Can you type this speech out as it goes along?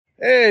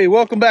Hey,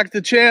 welcome back to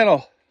the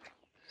channel.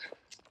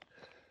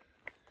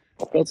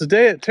 Well,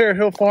 today at Terra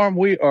Hill Farm,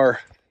 we are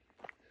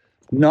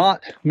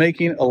not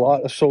making a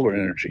lot of solar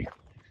energy.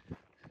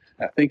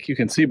 I think you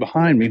can see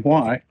behind me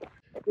why.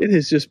 It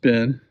has just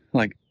been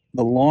like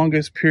the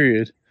longest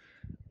period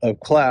of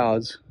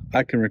clouds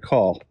I can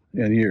recall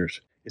in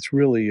years. It's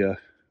really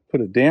put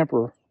a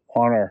damper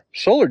on our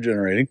solar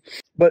generating.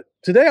 But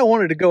today I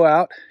wanted to go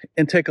out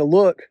and take a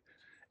look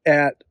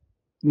at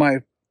my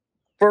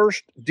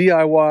first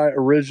DIY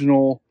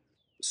original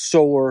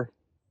solar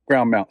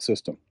ground mount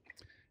system.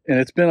 And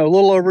it's been a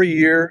little over a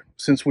year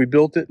since we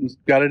built it and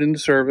got it into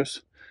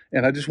service.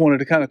 And I just wanted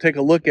to kind of take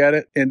a look at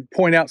it and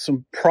point out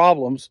some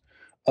problems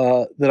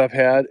that I've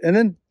had, and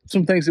then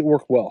some things that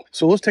work well.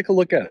 So let's take a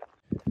look at it.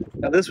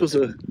 Now this was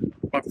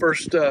my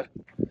first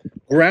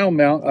ground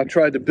mount I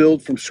tried to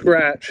build from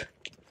scratch.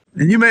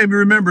 And you may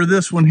remember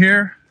this one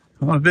here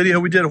on a video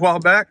we did a while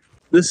back.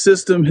 This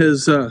system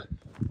has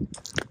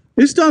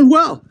it's done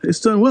well.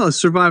 It's done well.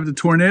 It's survived a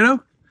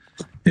tornado.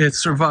 It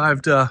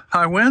survived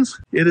high winds.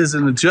 It is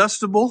an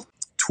adjustable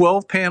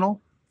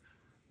 12-panel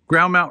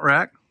ground mount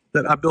rack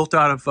that I built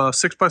out of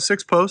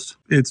 6x6 posts.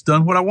 It's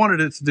done what I wanted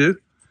it to do,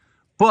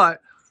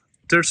 but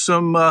there's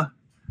some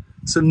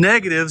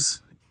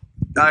negatives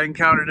I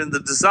encountered in the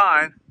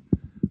design,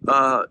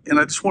 and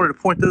I just wanted to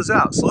point those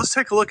out. So let's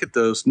take a look at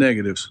those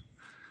negatives.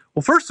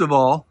 Well, first of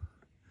all,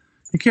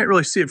 you can't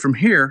really see it from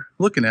here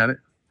looking at it,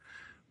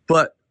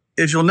 but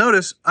as you'll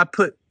notice, I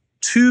put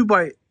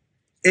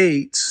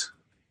 2x8s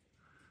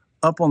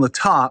up on the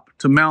top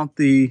to mount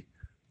the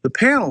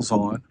panels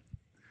on,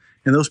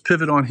 and those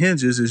pivot on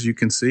hinges, as you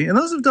can see, and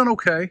those have done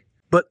okay.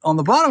 But on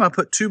the bottom, I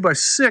put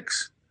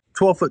 2x6,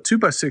 12-foot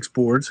 2x6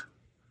 boards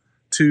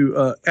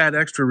to add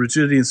extra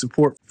rigidity and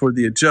support for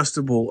the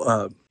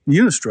adjustable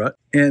unistrut.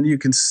 And you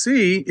can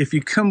see, if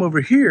you come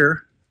over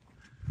here,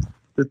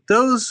 that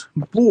those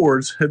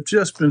boards have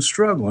just been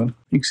struggling.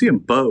 You can see them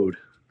bowed.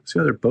 See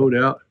how they're bowed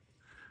out?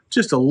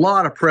 Just a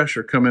lot of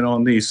pressure coming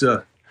on these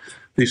 2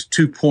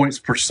 points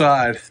per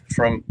side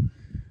from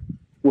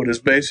what is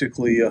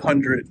basically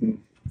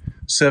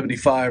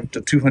 175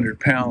 to 200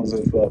 pounds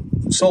of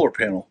solar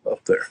panel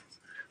up there.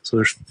 So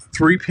there's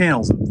 3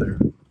 panels up there,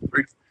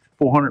 3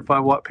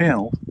 405-watt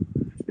panels,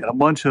 and a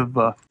bunch of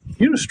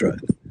unistrut.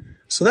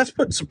 So that's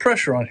putting some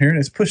pressure on here, and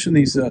it's pushing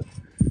these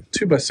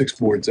 2x6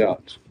 boards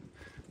out.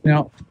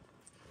 Now,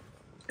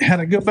 had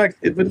I go back,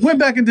 if it went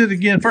back and did it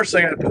again, first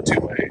thing I had to put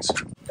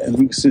 2x8s. And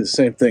we can see the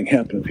same thing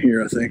happening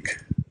here, I think.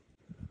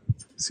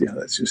 See how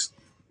that's just,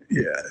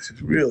 yeah, it's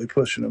just really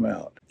pushing them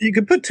out. You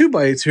could put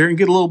 2x8s here and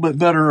get a little bit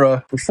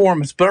better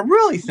performance, but I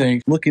really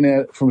think, looking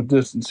at it from a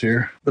distance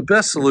here, the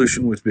best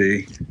solution would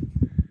be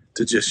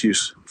to just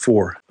use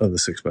 4 of the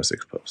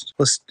 6x6 posts.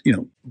 Let's,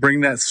 bring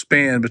that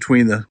span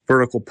between the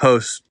vertical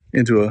posts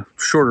into a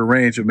shorter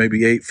range of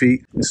maybe 8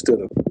 feet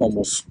instead of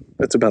almost,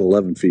 that's about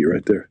 11 feet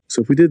right there.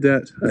 So if we did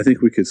that, I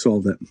think we could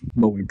solve that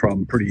mowing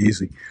problem pretty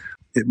easy.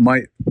 It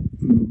might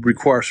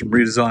require some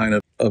redesign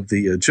of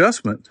the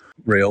adjustment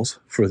rails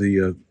for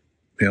the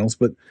panels,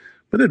 but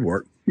it'd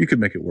work. You could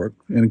make it work.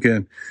 And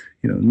again,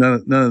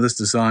 none of this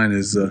design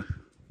is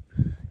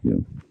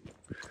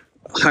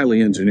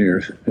highly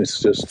engineered.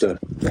 It's just kind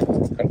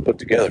of put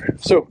together.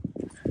 So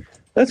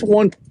that's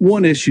one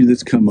issue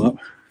that's come up.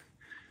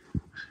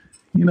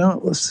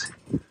 Let's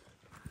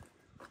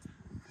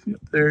see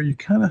up there. You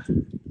kind of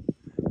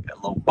got a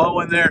little bow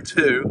in there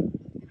too.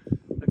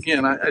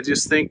 Again, I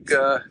just think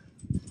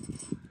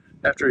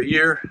after a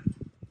year,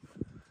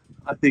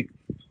 I think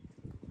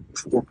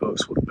 4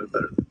 posts would have been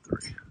better than 3.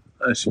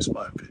 That's just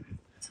my opinion.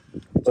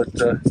 But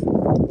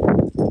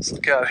let's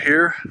look out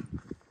here.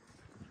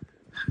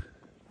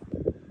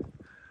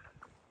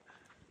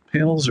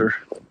 Panels are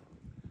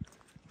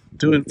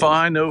doing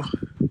fine. No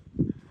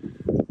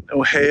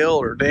hail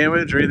or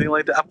damage or anything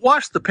like that. I've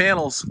washed the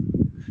panels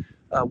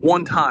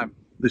one time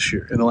this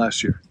year, in the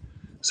last year.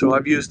 So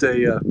I've used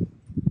a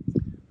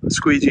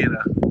squeegee and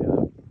a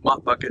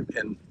mop bucket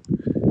and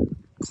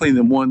cleaned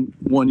them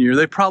one year.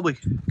 They probably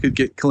could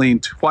get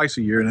cleaned twice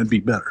a year and it'd be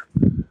better.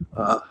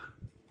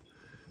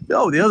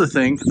 The other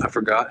thing I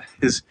forgot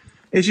is,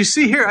 as you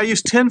see here, I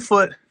used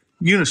 10-foot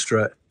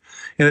unistrut,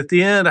 and at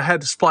the end I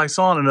had to splice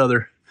on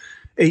another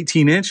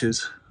 18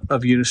 inches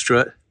of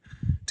unistrut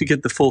to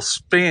get the full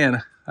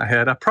span I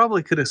had. I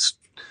probably could have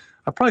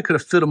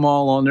fit them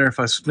all on there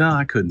no,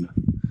 I couldn't.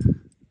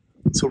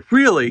 So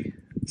really,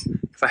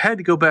 if I had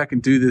to go back and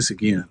do this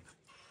again,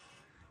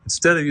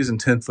 instead of using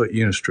 10-foot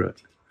unistrut,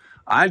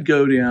 I'd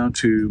go down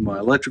to my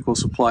electrical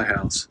supply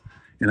house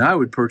and I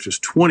would purchase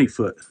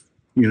 20-foot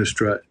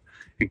unistrut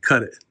and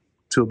cut it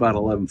to about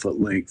 11-foot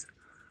length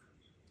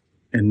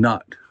and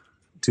not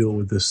deal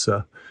with this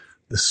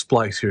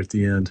splice here at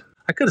the end.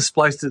 I could have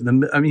spliced it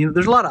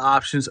there's a lot of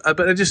options,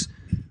 but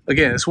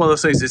again, it's one of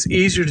those things. It's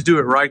easier to do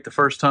it right the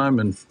first time,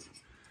 and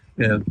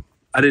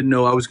I didn't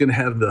know I was going to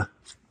have the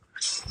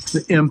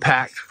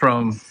impact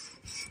from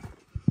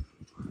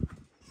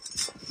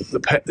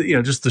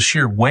just the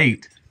sheer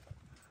weight.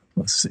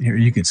 Let's see here.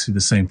 You can see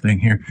the same thing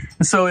here,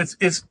 and so it's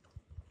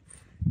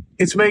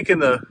making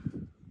the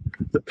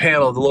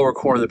panel, the lower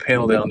corner of the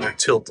panel down there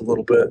tilt a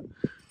little bit.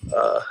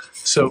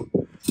 So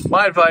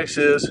my advice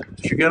is,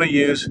 if you're going to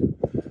use,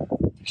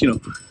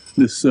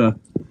 this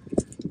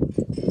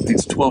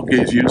it's 12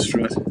 gauge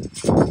unistrut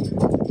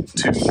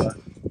to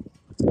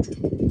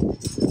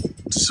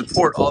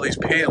support all these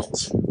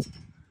panels,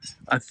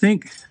 I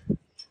think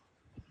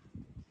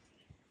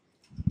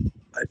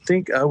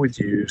I would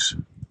use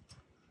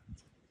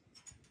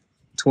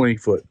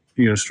 20-foot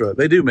unistrut.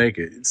 They do make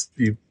it.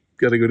 You've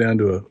got to go down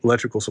to an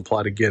electrical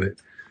supply to get it,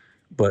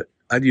 but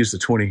I'd use the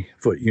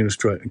 20-foot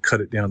unistrut and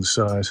cut it down to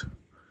size.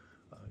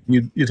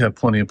 You'd have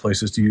plenty of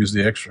places to use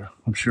the extra,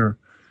 I'm sure.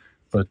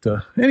 But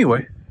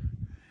anyway,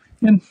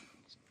 and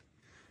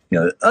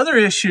the other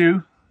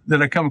issue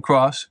that I come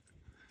across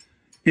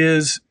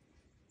is,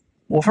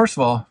 well, first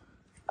of all,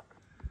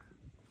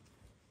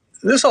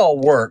 this all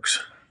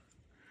works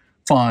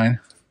fine,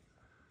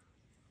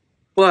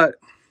 but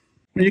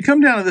when you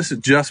come down to this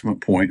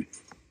adjustment point,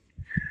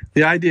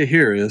 the idea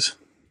here is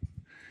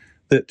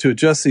that to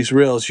adjust these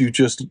rails, you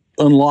just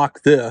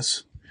unlock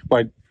this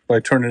by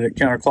turning it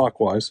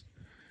counterclockwise,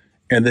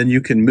 and then you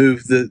can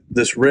move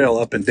this rail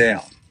up and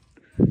down.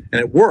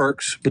 And it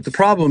works, but the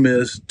problem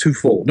is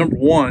twofold. Number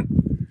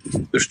one,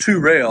 there's two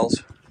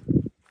rails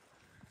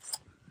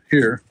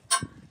here,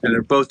 and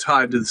they're both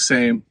tied to the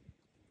same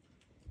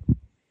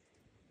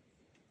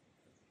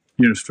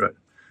unistrut.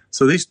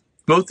 So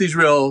both these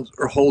rails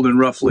are holding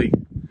roughly,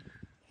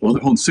 well,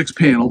 they're holding 6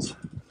 panels,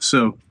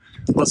 so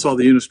plus all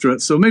the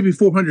unistrut, so maybe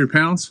 400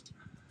 pounds.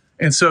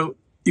 And so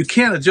you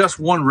can't adjust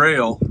one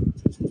rail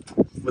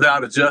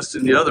without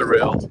adjusting the other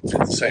rail at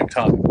the same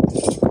time.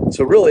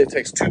 So really it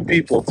takes 2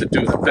 people to do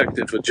an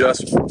effective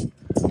adjustment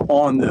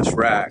on this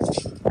rack.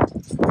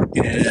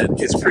 And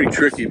it's pretty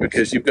tricky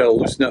because you've got to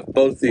loosen up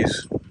both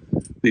these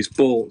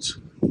bolts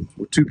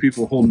with 2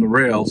 people holding the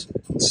rails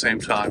at the same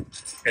time,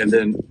 and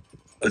then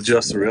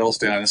adjust the rails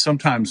down. And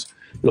sometimes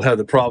you'll have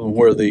the problem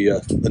where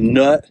the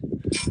nut,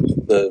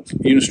 the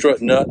unistrut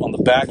nut on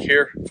the back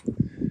here,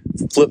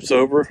 flips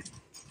over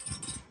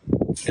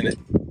and it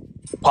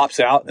pops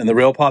out, and the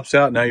rail pops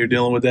out. Now you're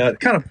dealing with that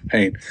kind of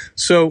pain.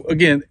 So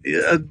again,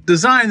 a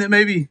design that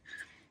maybe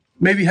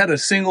had a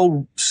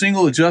single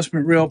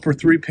adjustment rail per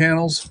 3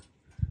 panels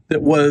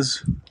that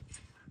was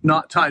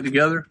not tied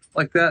together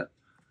like that,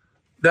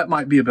 that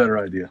might be a better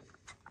idea.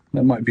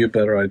 That might be a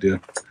better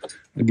idea.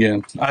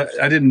 Again,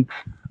 I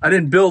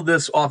didn't build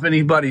this off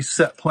anybody's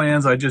set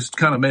plans. I just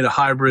kind of made a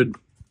hybrid.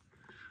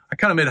 I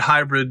kind of made a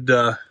hybrid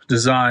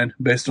design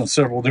based on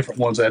several different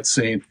ones I'd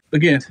seen.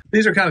 Again,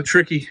 these are kind of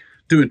tricky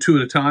doing 2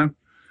 at a time.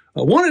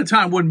 1 at a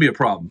time wouldn't be a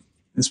problem,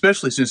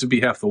 especially since it'd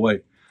be half the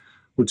weight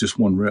with just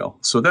 1 rail.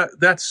 So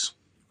that's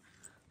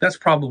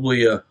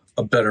probably a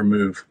better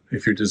move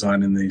if you're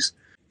designing these.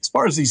 As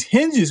far as these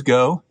hinges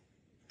go,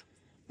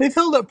 they've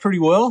held up pretty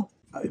well.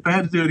 If I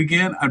had to do it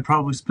again, I'd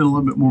probably spend a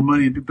little bit more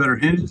money and do better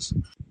hinges,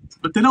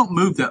 but they don't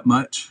move that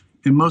much,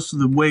 and most of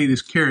the weight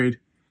is carried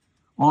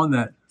on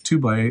that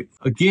 2x8.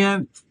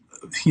 Again,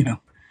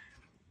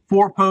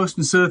 4 posts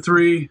instead of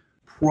 3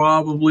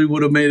 probably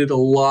would have made it a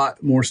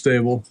lot more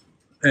stable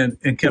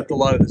and kept a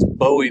lot of this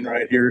bowing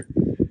right here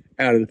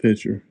out of the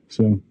picture.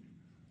 So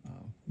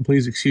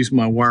please excuse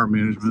my wire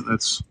management.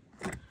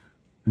 I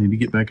need to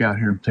get back out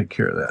here and take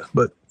care of that.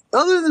 But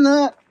other than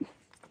that,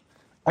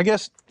 I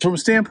guess from a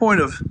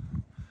standpoint of,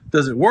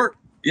 does it work?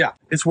 Yeah,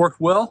 it's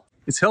worked well.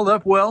 It's held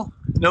up well.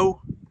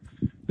 No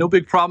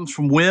big problems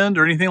from wind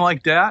or anything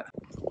like that.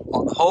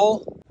 On the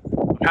whole,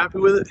 I'm happy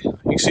with it. You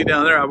can see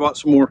down there, I bought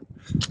some more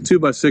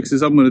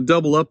 2x6s. I'm going to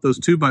double up those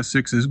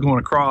 2x6s going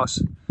across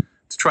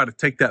to try to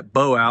take that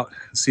bow out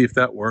and see if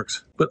that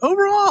works. But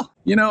overall,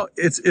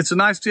 it's a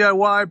nice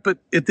DIY, but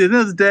at the end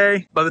of the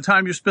day, by the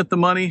time you spent the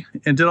money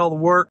and did all the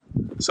work,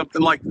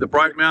 something like the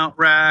Bright Mount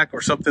rack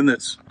or something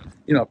that's,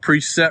 a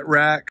preset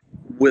rack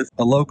with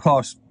a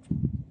low-cost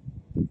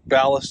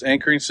ballast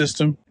anchoring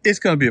system, it's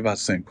going to be about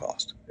the same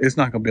cost. It's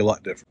not going to be a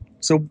lot different.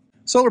 So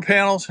solar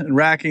panels and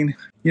racking,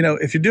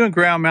 if you're doing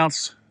ground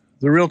mounts,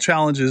 the real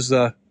challenge is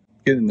getting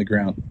in the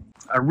ground.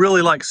 I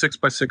really like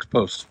 6x6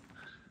 posts.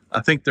 I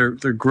think they're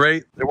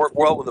great. They work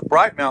well with the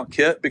Bright Mount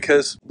kit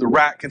because the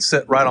rack can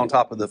sit right on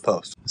top of the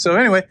post. So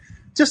anyway,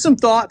 just some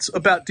thoughts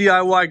about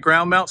DIY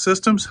ground mount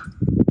systems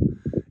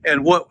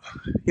and what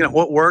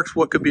works,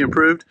 what could be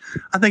improved.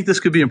 I think this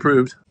could be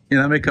improved.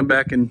 I may come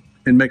back and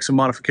make some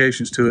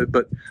modifications to it,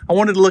 but I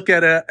wanted to look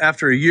at it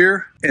after a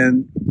year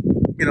and,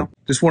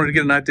 just wanted to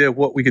get an idea of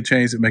what we could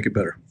change to make it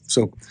better.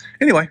 So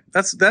anyway,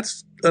 that's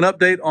an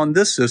update on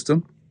this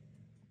system.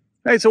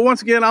 Hey, so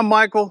once again, I'm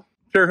Michael,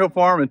 Cherry Hill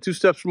Farm and 2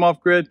 Steps from Off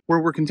Grid, where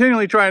we're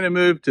continually trying to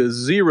move to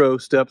 0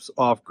 steps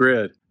off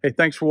grid. Hey,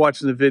 thanks for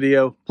watching the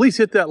video. Please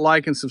hit that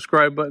like and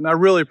subscribe button. I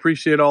really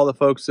appreciate all the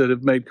folks that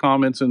have made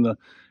comments in the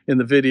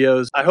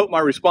videos. I hope my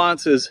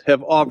responses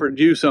have offered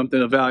you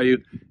something of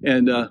value.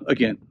 And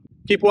again,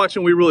 keep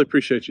watching. We really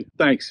appreciate you.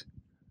 Thanks.